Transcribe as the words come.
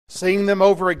Sing them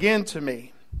over again to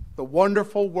me, the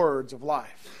wonderful words of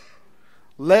life.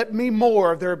 Let me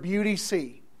more of their beauty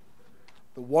see,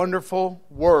 the wonderful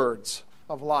words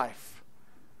of life.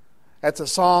 That's a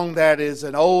song that is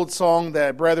an old song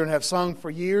that brethren have sung for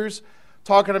years,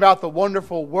 talking about the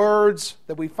wonderful words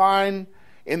that we find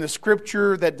in the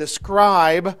Scripture that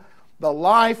describe the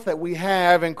life that we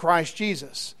have in Christ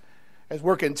Jesus. As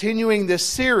we're continuing this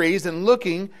series and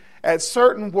looking at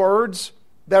certain words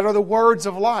that are the words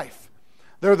of life.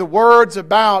 They're the words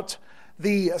about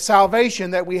the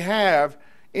salvation that we have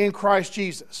in Christ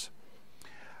Jesus.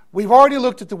 We've already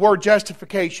looked at the word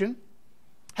justification,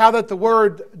 how that the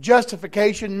word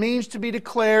justification means to be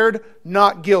declared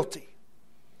not guilty.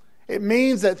 It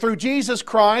means that through Jesus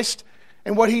Christ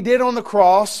and what He did on the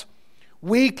cross,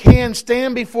 we can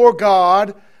stand before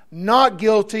God not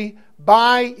guilty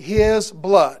by His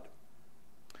blood.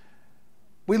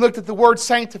 We looked at the word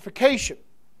sanctification.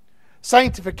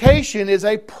 Sanctification is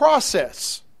a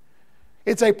process.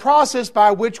 It's a process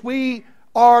by which we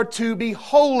are to be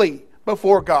holy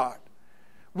before God.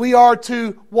 We are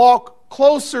to walk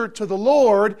closer to the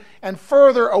Lord and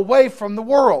further away from the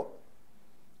world.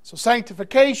 So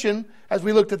sanctification, as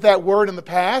we looked at that word in the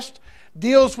past,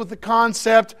 deals with the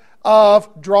concept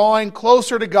of drawing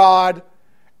closer to God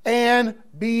and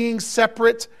being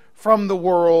separate from the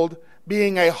world,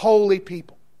 being a holy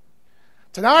people.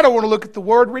 Tonight I want to look at the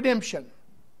word redemption.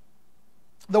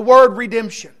 The word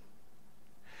redemption.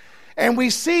 And we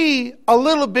see a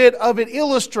little bit of it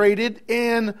illustrated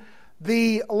in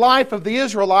the life of the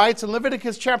Israelites in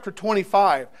Leviticus chapter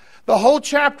 25. The whole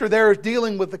chapter there is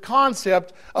dealing with the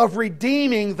concept of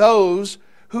redeeming those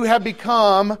who have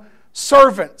become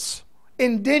servants,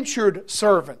 indentured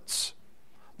servants.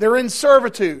 They're in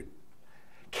servitude.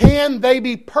 Can they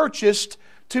be purchased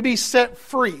to be set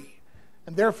free?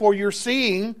 And therefore you're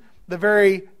seeing the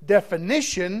very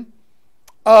definition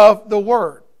of the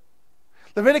word.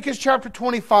 Leviticus chapter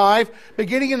 25,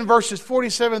 beginning in verses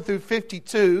 47 through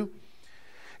 52,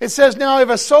 it says, "Now if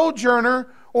a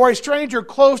sojourner or a stranger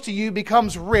close to you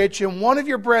becomes rich, and one of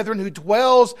your brethren who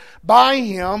dwells by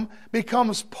him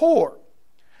becomes poor,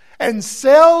 and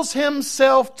sells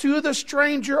himself to the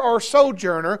stranger or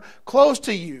sojourner close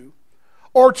to you,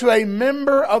 or to a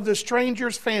member of the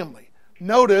stranger's family."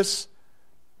 Notice,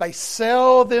 they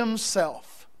sell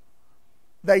themselves.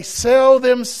 They sell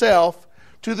themselves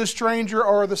to the stranger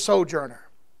or the sojourner.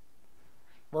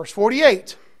 Verse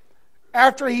 48,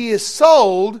 "After he is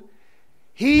sold,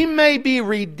 he may be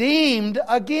redeemed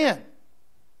again.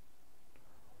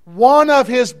 One of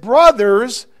his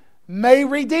brothers may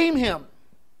redeem him,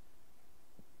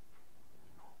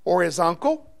 or his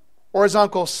uncle, or his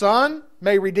uncle's son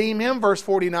may redeem him," verse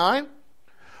 49.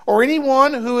 "Or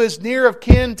anyone who is near of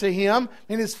kin to him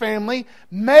in his family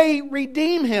may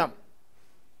redeem him.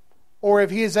 Or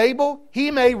if he is able, he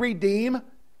may redeem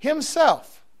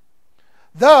himself.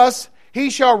 Thus he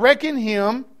shall reckon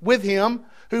him with him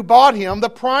who bought him.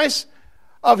 The price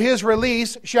of his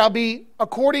release shall be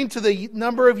according to the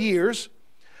number of years,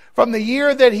 from the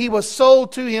year that he was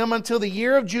sold to him until the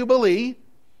year of Jubilee.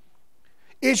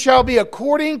 It shall be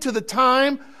according to the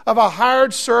time of a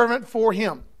hired servant for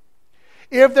him.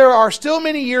 If there are still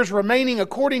many years remaining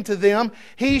according to them,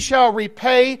 he shall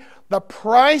repay the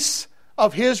price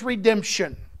of his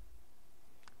redemption."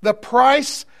 The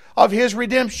price of his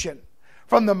redemption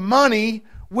from the money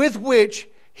with which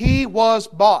he was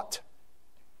bought.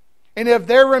 "And if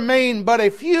there remain but a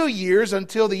few years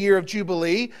until the year of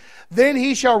Jubilee, then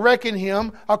he shall reckon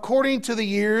him according to the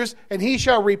years, and he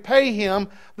shall repay him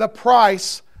the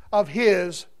price of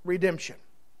his redemption."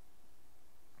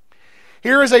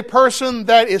 Here is a person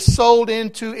that is sold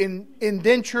into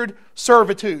indentured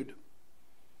servitude.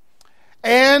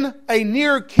 And a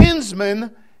near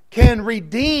kinsman can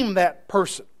redeem that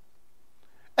person.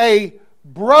 A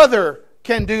brother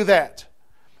can do that.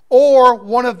 Or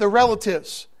one of the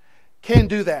relatives can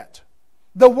do that.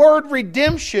 The word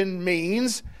redemption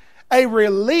means a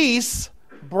release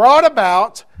brought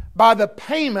about by the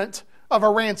payment of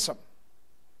a ransom.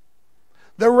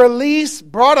 The release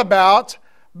brought about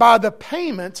by the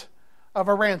payment of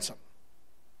a ransom.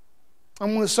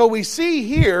 And so we see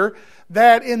here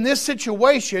that in this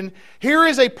situation, here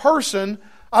is a person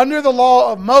under the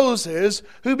law of Moses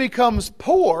who becomes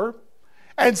poor,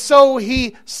 and so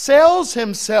he sells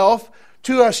himself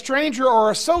to a stranger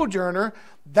or a sojourner.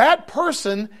 That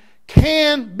person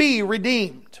can be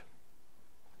redeemed.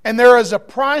 And there is a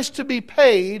price to be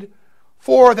paid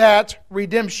for that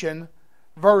redemption.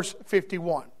 Verse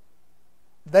 51.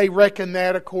 They reckon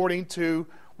that according to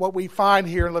what we find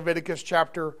here in Leviticus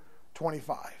chapter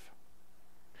 25.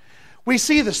 We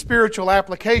see the spiritual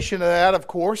application of that, of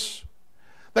course.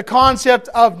 The concept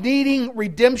of needing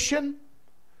redemption.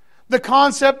 The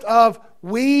concept of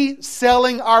we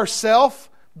selling ourselves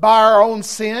by our own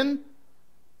sin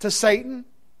to Satan.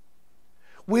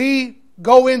 We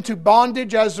go into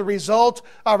bondage as a result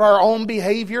of our own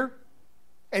behavior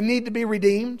and need to be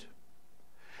redeemed.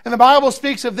 And the Bible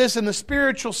speaks of this in the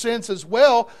spiritual sense as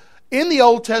well, in the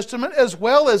Old Testament as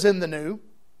well as in the New.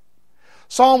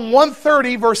 Psalm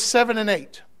 130, verse 7 and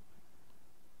 8.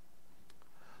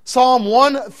 Psalm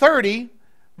 130,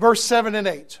 verse 7 and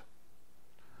 8.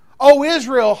 O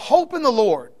Israel, hope in the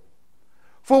Lord,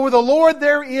 for with the Lord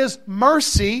there is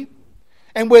mercy,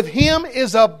 and with Him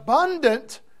is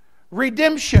abundant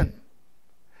redemption.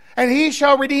 And He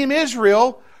shall redeem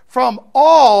Israel from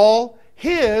all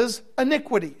his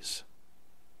iniquities.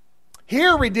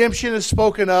 Here redemption is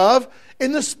spoken of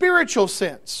in the spiritual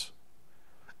sense.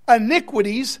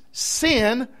 Iniquities,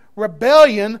 sin,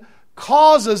 rebellion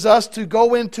causes us to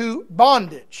go into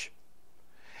bondage.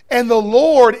 And the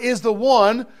Lord is the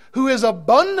one who is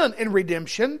abundant in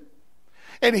redemption,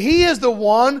 and He is the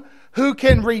one who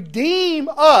can redeem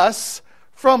us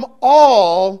from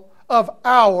all of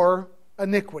our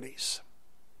iniquities.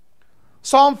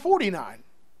 Psalm 49.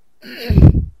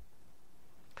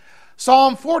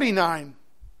 Psalm 49,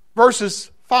 verses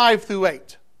 5 through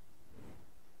 8.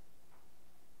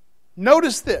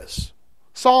 Notice this.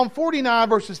 Psalm 49,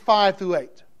 verses 5 through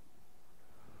 8.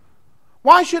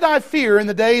 Why should I fear in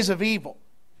the days of evil,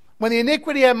 when the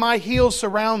iniquity at my heels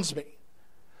surrounds me?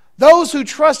 Those who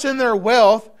trust in their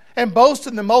wealth and boast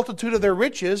in the multitude of their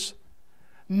riches,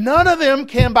 none of them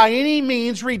can by any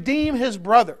means redeem his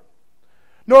brother,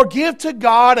 nor give to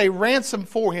God a ransom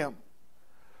for him.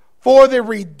 For the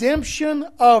redemption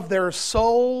of their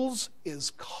souls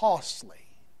is costly.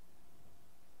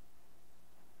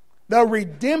 The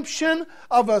redemption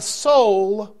of a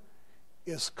soul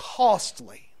is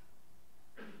costly.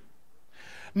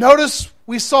 Notice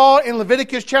we saw in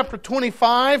Leviticus chapter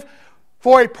 25,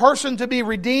 for a person to be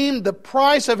redeemed, the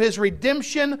price of his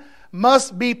redemption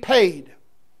must be paid.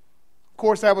 Of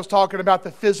course, that was talking about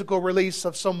the physical release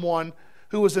of someone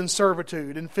who was in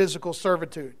servitude, in physical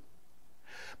servitude.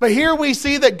 But here we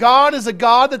see that God is a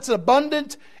God that's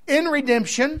abundant in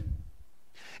redemption,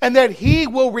 and that He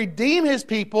will redeem His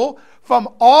people from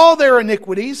all their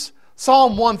iniquities.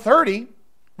 Psalm 130,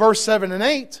 verse 7 and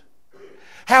 8.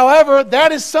 However,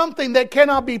 that is something that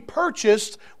cannot be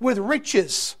purchased with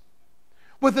riches,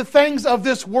 with the things of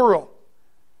this world.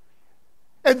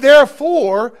 And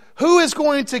therefore, who is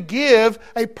going to give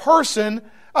a person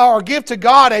or give to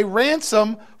God a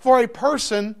ransom for a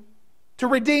person to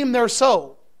redeem their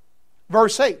soul?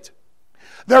 Verse 8.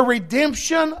 The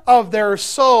redemption of their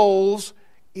souls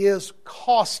is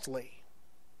costly.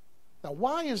 Now,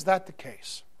 why is that the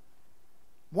case?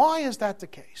 Why is that the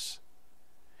case?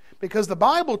 Because the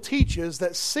Bible teaches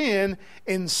that sin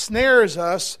ensnares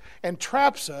us and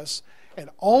traps us, and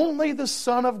only the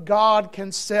Son of God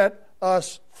can set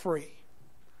us free.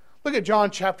 Look at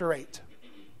John chapter 8.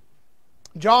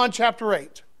 John chapter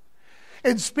 8.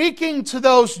 In speaking to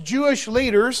those Jewish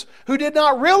leaders who did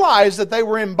not realize that they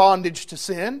were in bondage to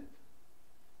sin,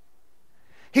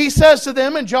 He says to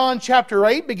them in John chapter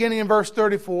 8, beginning in verse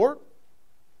 34,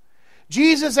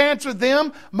 Jesus answered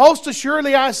them, most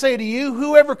assuredly I say to you,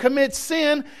 whoever commits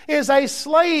sin is a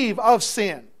slave of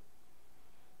sin.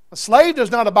 A slave does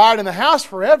not abide in the house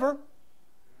forever,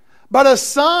 but a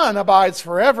son abides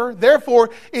forever. Therefore,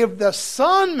 if the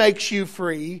Son makes you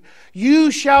free, you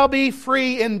shall be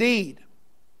free indeed.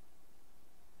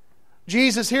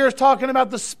 Jesus here is talking about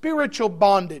the spiritual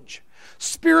bondage,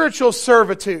 spiritual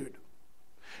servitude.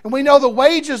 And we know the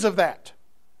wages of that.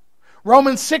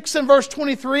 Romans 6 and verse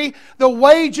 23, the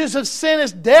wages of sin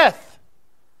is death.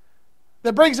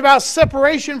 That brings about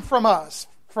separation from us,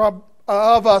 from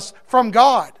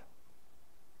God.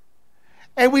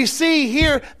 And we see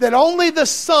here that only the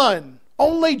Son,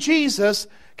 only Jesus,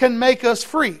 can make us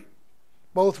free.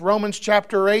 Both Romans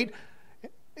chapter 8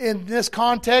 in this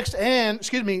context, and,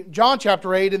 John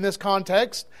chapter 8 in this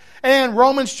context, and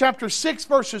Romans chapter 6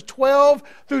 verses 12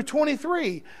 through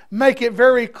 23 make it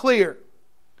very clear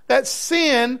that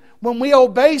sin, when we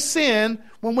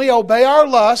obey our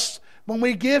lusts, when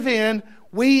we give in,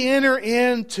 we enter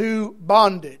into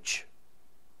bondage.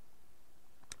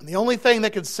 And the only thing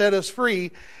that can set us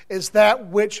free is that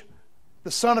which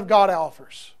the Son of God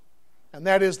offers. And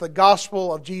that is the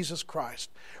gospel of Jesus Christ.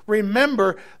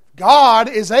 Remember, God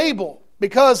is able,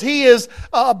 because He is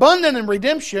abundant in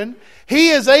redemption, He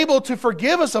is able to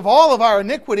forgive us of all of our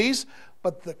iniquities,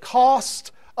 but the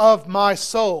cost of my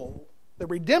soul, the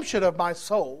redemption of my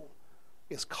soul,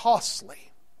 is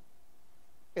costly.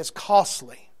 is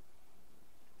costly.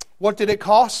 What did it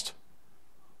cost?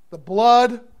 The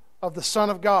blood of the Son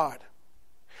of God.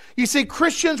 You see,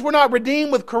 Christians were not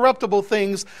redeemed with corruptible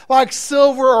things like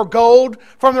silver or gold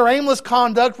from their aimless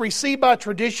conduct received by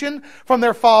tradition from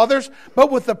their fathers,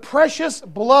 but with the precious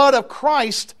blood of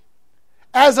Christ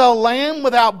as a lamb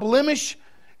without blemish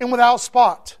and without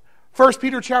spot. 1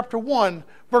 Peter chapter 1,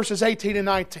 verses 18 and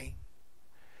 19.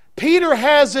 Peter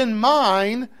has in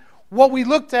mind what we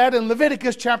looked at in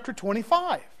Leviticus chapter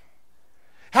 25.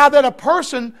 How that a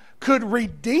person could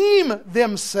redeem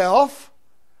themselves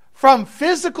from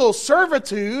physical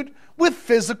servitude with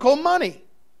physical money.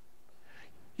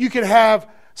 You could have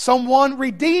someone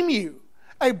redeem you,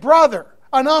 a brother,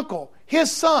 an uncle,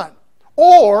 his son.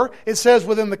 Or, it says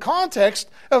within the context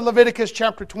of Leviticus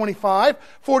chapter 25,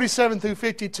 47 through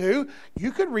 52,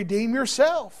 you could redeem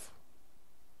yourself.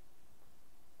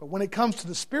 But when it comes to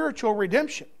the spiritual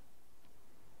redemption,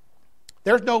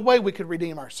 there's no way we could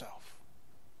redeem ourselves.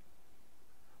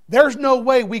 There's no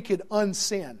way we could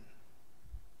unsin.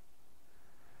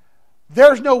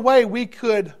 There's no way we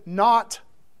could not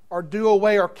or do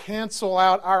away or cancel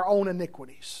out our own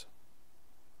iniquities.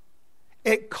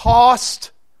 It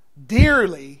cost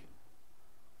dearly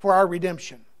for our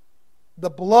redemption. The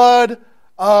blood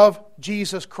of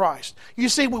Jesus Christ. You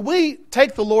see, when we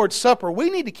take the Lord's Supper, we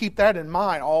need to keep that in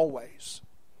mind always.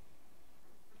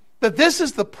 That this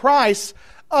is the price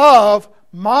of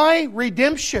my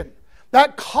redemption.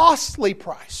 That costly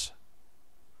price.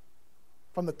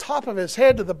 From the top of his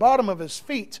head to the bottom of his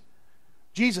feet,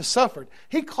 Jesus suffered.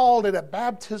 He called it a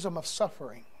baptism of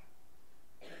suffering.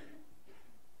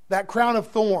 That crown of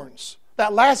thorns,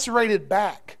 that lacerated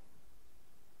back,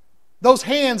 those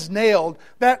hands nailed,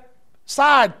 that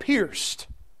side pierced,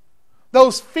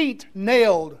 those feet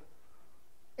nailed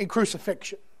in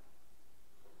crucifixion.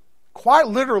 Quite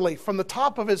literally, from the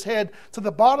top of his head to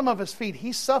the bottom of his feet,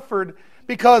 he suffered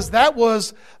because that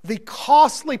was the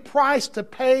costly price to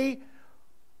pay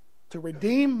to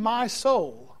redeem my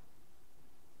soul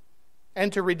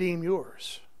and to redeem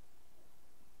yours.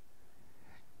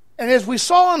 And as we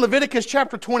saw in Leviticus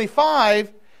chapter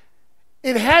 25,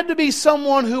 it had to be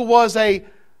someone who was a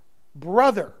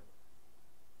brother,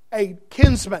 a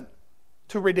kinsman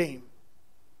to redeem.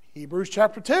 Hebrews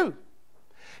chapter 2.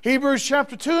 Hebrews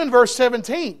chapter 2 and verse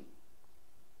 17.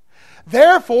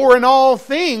 Therefore, in all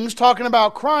things, talking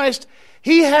about Christ,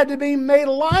 he had to be made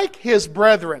like his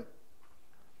brethren,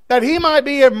 that he might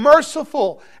be a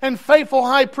merciful and faithful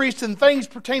high priest in things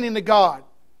pertaining to God,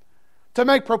 to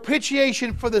make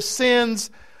propitiation for the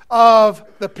sins of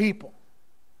the people.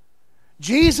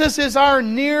 Jesus is our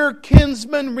near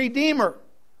kinsman redeemer.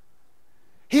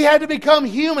 He had to become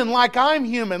human like I'm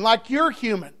human, like you're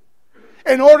human,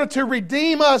 in order to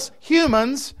redeem us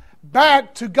humans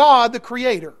back to God the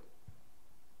Creator.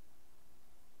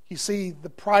 You see, the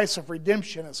price of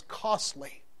redemption is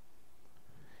costly.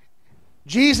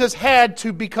 Jesus had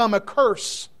to become a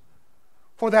curse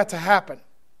for that to happen.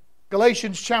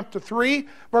 Galatians chapter 3,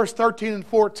 verse 13 and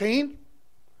 14.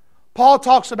 Paul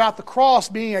talks about the cross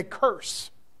being a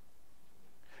curse.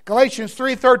 Galatians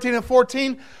 3, 13 and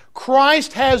 14.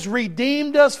 Christ has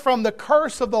redeemed us from the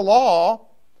curse of the law,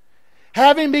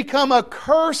 having become a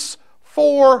curse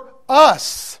for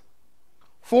us.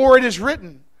 For it is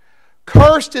written,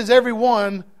 cursed is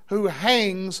everyone who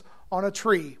hangs on a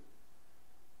tree,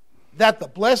 that the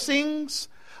blessings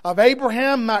of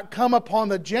Abraham might come upon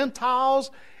the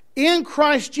Gentiles in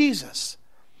Christ Jesus,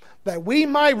 that we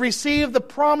might receive the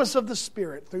promise of the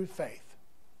Spirit through faith.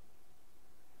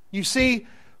 You see,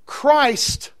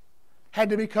 Christ had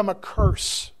to become a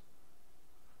curse.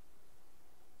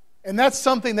 And that's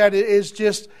something that is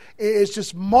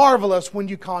just marvelous when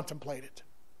you contemplate it.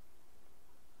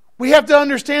 We have to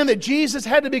understand that Jesus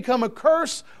had to become a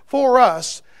curse for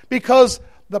us because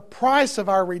the price of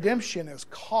our redemption is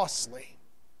costly.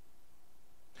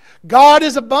 God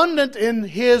is abundant in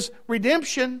His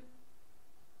redemption.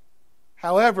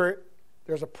 However,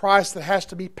 there's a price that has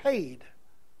to be paid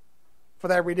for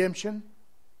that redemption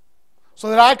so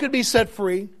that I could be set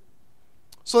free,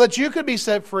 so that you could be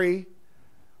set free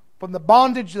from the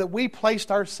bondage that we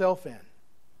placed ourselves in.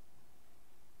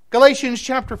 Galatians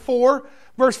chapter 4,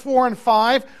 verse 4 and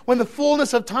 5, when the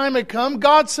fullness of time had come,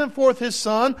 God sent forth His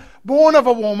Son, born of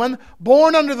a woman,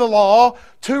 born under the law,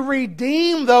 to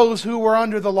redeem those who were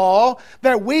under the law,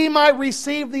 that we might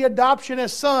receive the adoption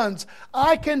as sons.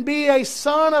 I can be a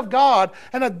son of God,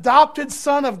 an adopted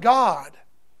son of God,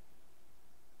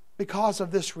 because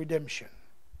of this redemption.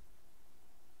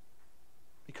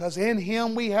 Because in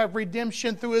Him we have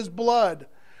redemption through His blood,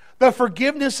 the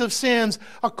forgiveness of sins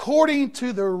according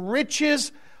to the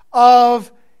riches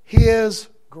of His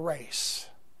grace.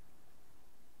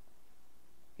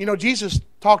 You know, Jesus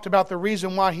talked about the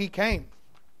reason why He came.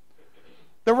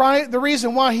 The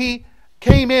reason why He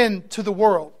came into the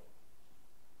world.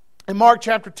 In Mark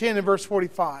chapter 10 and verse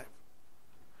 45.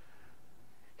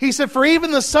 He said, "For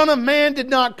even the Son of Man did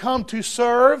not come to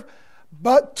serve,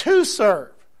 but to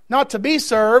serve." Not to be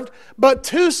served, but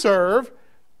to serve,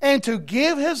 and to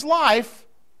give His life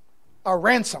a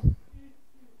ransom.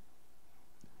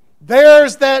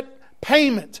 There's that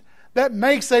payment that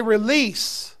makes a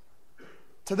release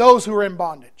to those who are in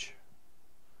bondage.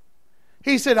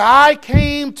 He said, "I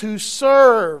came to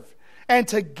serve and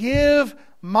to give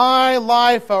my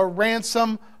life a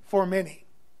ransom for many."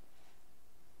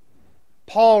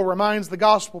 Paul reminds the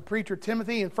gospel preacher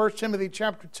Timothy in 1 Timothy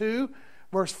chapter 2,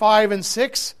 verse 5 and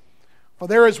 6, "For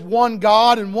there is one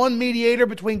God and one mediator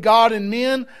between God and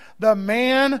men, the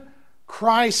man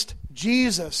Christ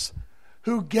Jesus,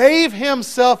 who gave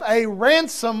Himself a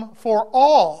ransom for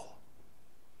all,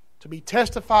 to be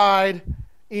testified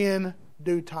in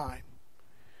due time."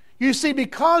 You see,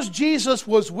 because Jesus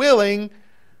was willing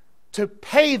to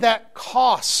pay that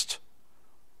cost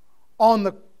on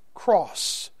the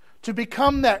cross, to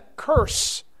become that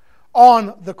curse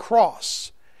on the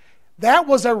cross, that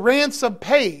was a ransom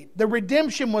paid. The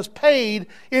redemption was paid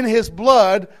in His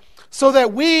blood so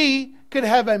that we could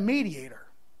have a mediator.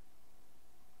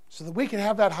 So that we could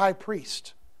have that high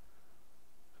priest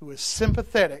who is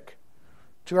sympathetic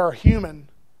to our human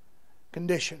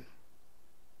condition.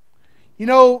 You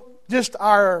know, just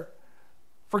our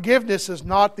forgiveness is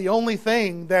not the only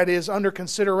thing that is under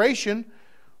consideration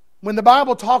when the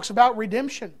Bible talks about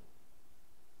redemption.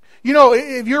 You know,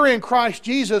 if you're in Christ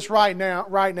Jesus right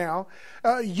now,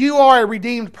 you are a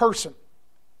redeemed person.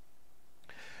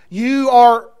 You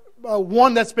are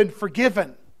one that's been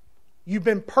forgiven. You've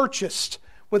been purchased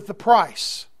with the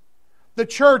price. The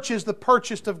church is the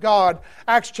purchased of God.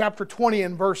 Acts chapter 20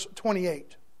 and verse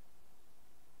 28.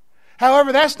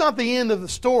 However, that's not the end of the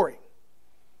story.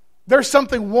 There's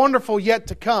something wonderful yet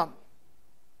to come.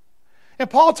 And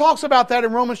Paul talks about that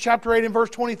in Romans chapter 8 and verse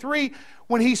 23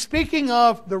 when he's speaking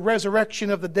of the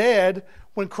resurrection of the dead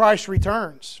when Christ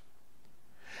returns.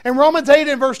 In Romans 8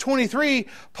 and verse 23,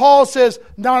 Paul says,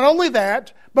 "Not only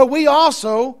that, but we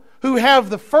also, who have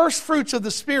the first fruits of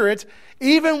the Spirit,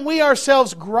 even we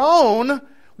ourselves groan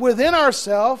within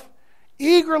ourselves,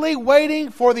 eagerly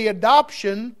waiting for the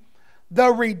adoption,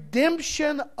 the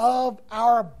redemption of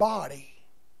our body."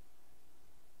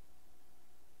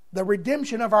 The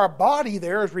redemption of our body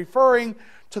there is referring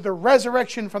to the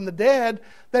resurrection from the dead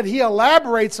that he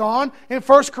elaborates on in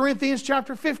 1 Corinthians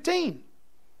chapter 15.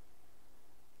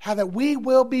 How that we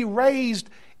will be raised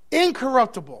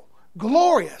incorruptible,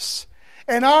 glorious,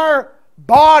 and our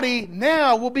body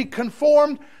now will be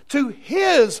conformed to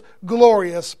His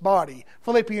glorious body.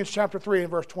 Philippians chapter 3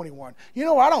 and verse 21. You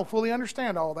know, I don't fully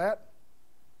understand all that,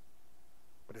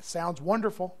 but it sounds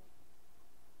wonderful.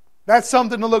 That's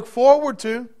something to look forward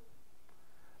to.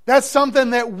 That's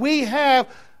something that we have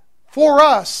for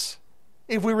us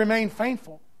if we remain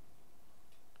faithful.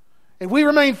 If we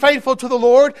remain faithful to the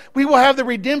Lord, we will have the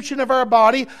redemption of our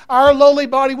body. Our lowly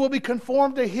body will be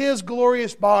conformed to His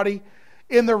glorious body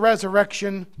in the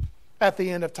resurrection at the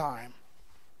end of time.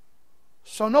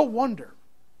 So no wonder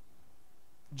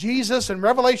Jesus in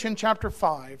Revelation chapter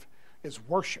 5 is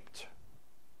worshipped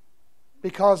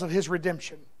because of His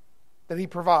redemption that He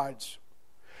provides.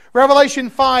 Revelation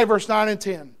 5 verse 9 and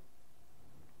 10.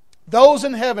 Those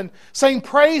in heaven sing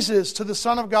praises to the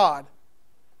Son of God.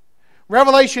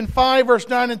 Revelation 5 verse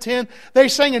 9 and 10, they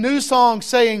sang a new song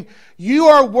saying, "You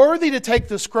are worthy to take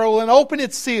the scroll and open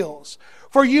its seals,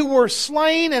 for you were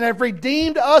slain and have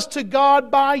redeemed us to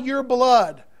God by your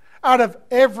blood out of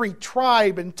every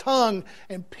tribe and tongue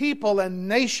and people and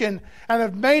nation, and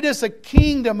have made us a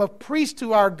kingdom of priests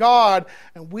to our God,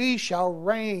 and we shall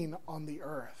reign on the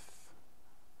earth."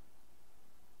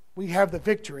 We have the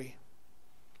victory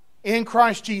in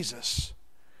Christ Jesus,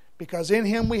 because in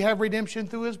Him we have redemption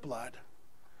through His blood,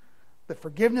 the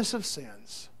forgiveness of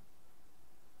sins,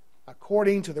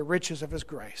 according to the riches of His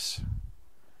grace.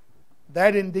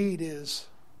 That indeed is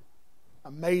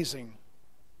amazing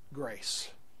grace.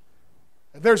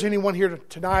 If there's anyone here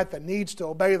tonight that needs to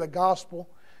obey the gospel,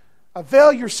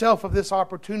 avail yourself of this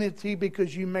opportunity,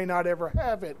 because you may not ever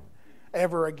have it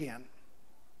ever again.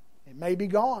 It may be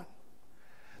gone.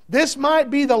 This might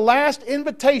be the last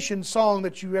invitation song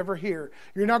that you ever hear.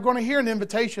 You're not going to hear an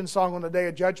invitation song on the day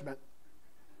of judgment.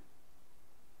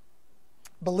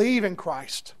 Believe in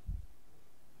Christ.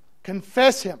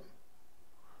 Confess Him.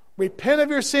 Repent of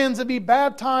your sins and be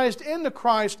baptized into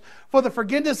Christ for the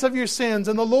forgiveness of your sins,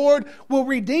 and the Lord will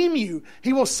redeem you.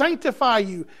 He will sanctify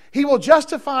you. He will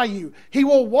justify you. He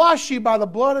will wash you by the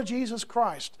blood of Jesus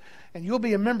Christ. And you'll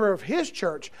be a member of His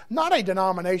church, not a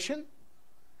denomination.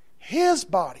 His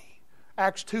body.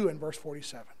 Acts 2 and verse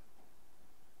 47.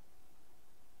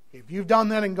 If you've done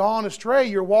that and gone astray,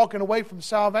 you're walking away from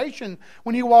salvation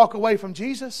when you walk away from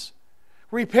Jesus.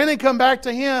 Repent and come back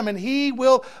to Him, and He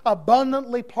will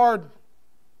abundantly pardon.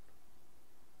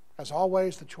 As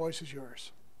always, the choice is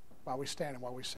yours. While we stand and while we sing.